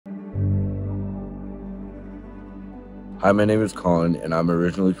Hi, my name is Colin, and I'm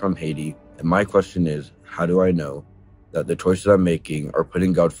originally from Haiti. And my question is, how do I know that the choices I'm making are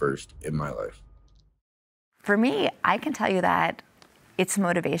putting God first in my life? For me, I can tell you that it's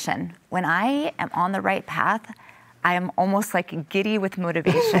motivation. When I am on the right path, I am almost like giddy with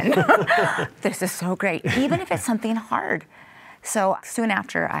motivation. This is so great, even if it's something hard. So soon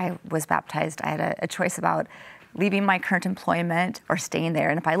after I was baptized, I had a choice about leaving my current employment or staying there.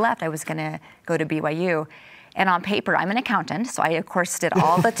 And if I left, I was gonna go to BYU. And on paper, I'm an accountant, so I, of course, did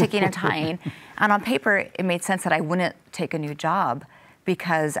all the ticking and tying. And on paper, it made sense that I wouldn't take a new job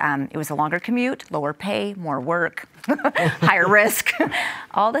because it was a longer commute, lower pay, more work, higher risk,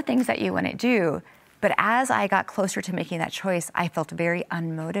 all the things that you wouldn't do. But as I got closer to making that choice, I felt very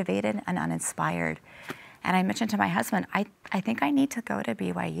unmotivated and uninspired. And I mentioned to my husband, I think I need to go to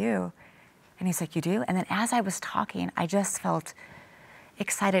BYU. And he's like, you do? And then as I was talking, I just felt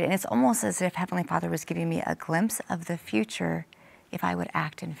excited. And it's almost as if Heavenly Father was giving me a glimpse of the future if I would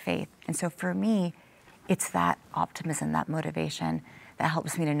act in faith. And so for me, it's that optimism, that motivation that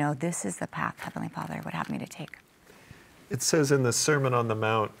helps me to know this is the path Heavenly Father would have me to take. It says in the Sermon on the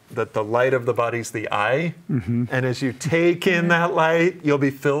Mount that the light of the body's the eye. And as you take in that light, you'll be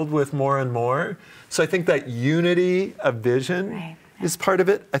filled with more and more. So I think that unity of vision is part of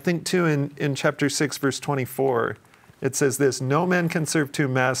it. I think too in chapter 6, verse 24, it says this, no man can serve two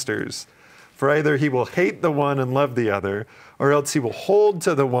masters, for either he will hate the one and love the other, or else he will hold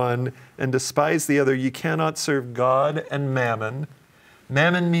to the one and despise the other. You cannot serve God and mammon.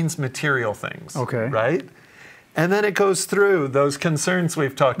 Mammon means material things, right? And then it goes through those concerns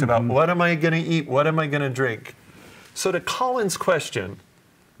we've talked about. What am I going to eat? What am I going to drink? So to Colin's question,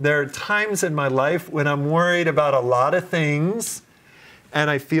 there are times in my life when I'm worried about a lot of things, and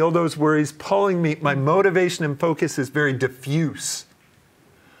I feel those worries pulling me. My motivation and focus is very diffuse.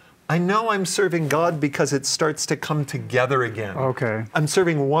 I know I'm serving God because it starts to come together again. I'm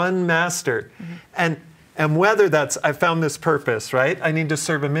serving one master. And whether that's, I found this purpose, right? I need to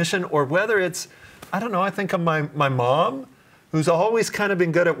serve a mission, or whether it's, I don't know, I think of my mom, who's always kind of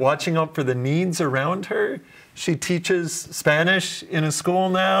been good at watching out for the needs around her. She teaches Spanish in a school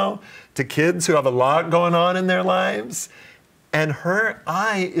now to kids who have a lot going on in their lives. And her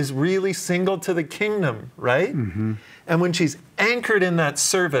eye is really single to the kingdom, right? And when she's anchored in that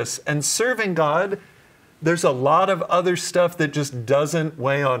service and serving God, there's a lot of other stuff that just doesn't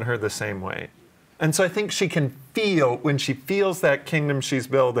weigh on her the same way. And so I think she can feel, when she feels that kingdom she's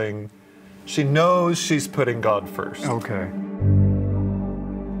building, she knows she's putting God first.